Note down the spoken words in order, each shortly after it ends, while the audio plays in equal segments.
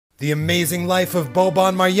The amazing life of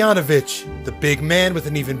Boban Marjanović, the big man with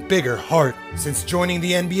an even bigger heart. Since joining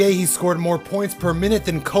the NBA, he's scored more points per minute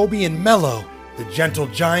than Kobe and Melo. The gentle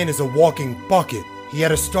giant is a walking bucket. He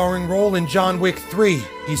had a starring role in John Wick 3.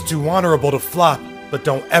 He's too honorable to flop, but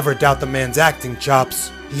don't ever doubt the man's acting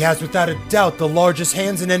chops. He has without a doubt the largest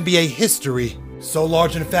hands in NBA history. So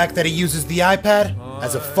large in fact that he uses the iPad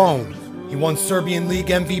as a phone. He won Serbian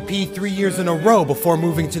League MVP 3 years in a row before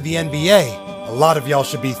moving to the NBA. A lot of y'all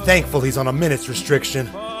should be thankful he's on a minutes restriction.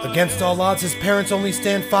 Against all odds, his parents only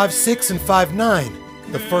stand 5'6" and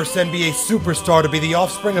 5'9". The first NBA superstar to be the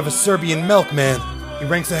offspring of a Serbian milkman. He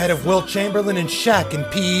ranks ahead of Wilt Chamberlain and Shaq in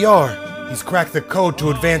PER. He's cracked the code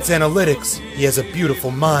to advanced analytics. He has a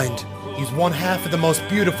beautiful mind. He's one half of the most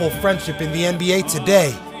beautiful friendship in the NBA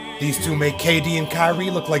today. These two make KD and Kyrie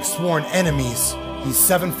look like sworn enemies. He's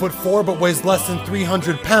 7'4" but weighs less than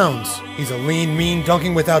 300 pounds. He's a lean, mean,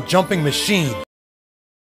 dunking without jumping machine.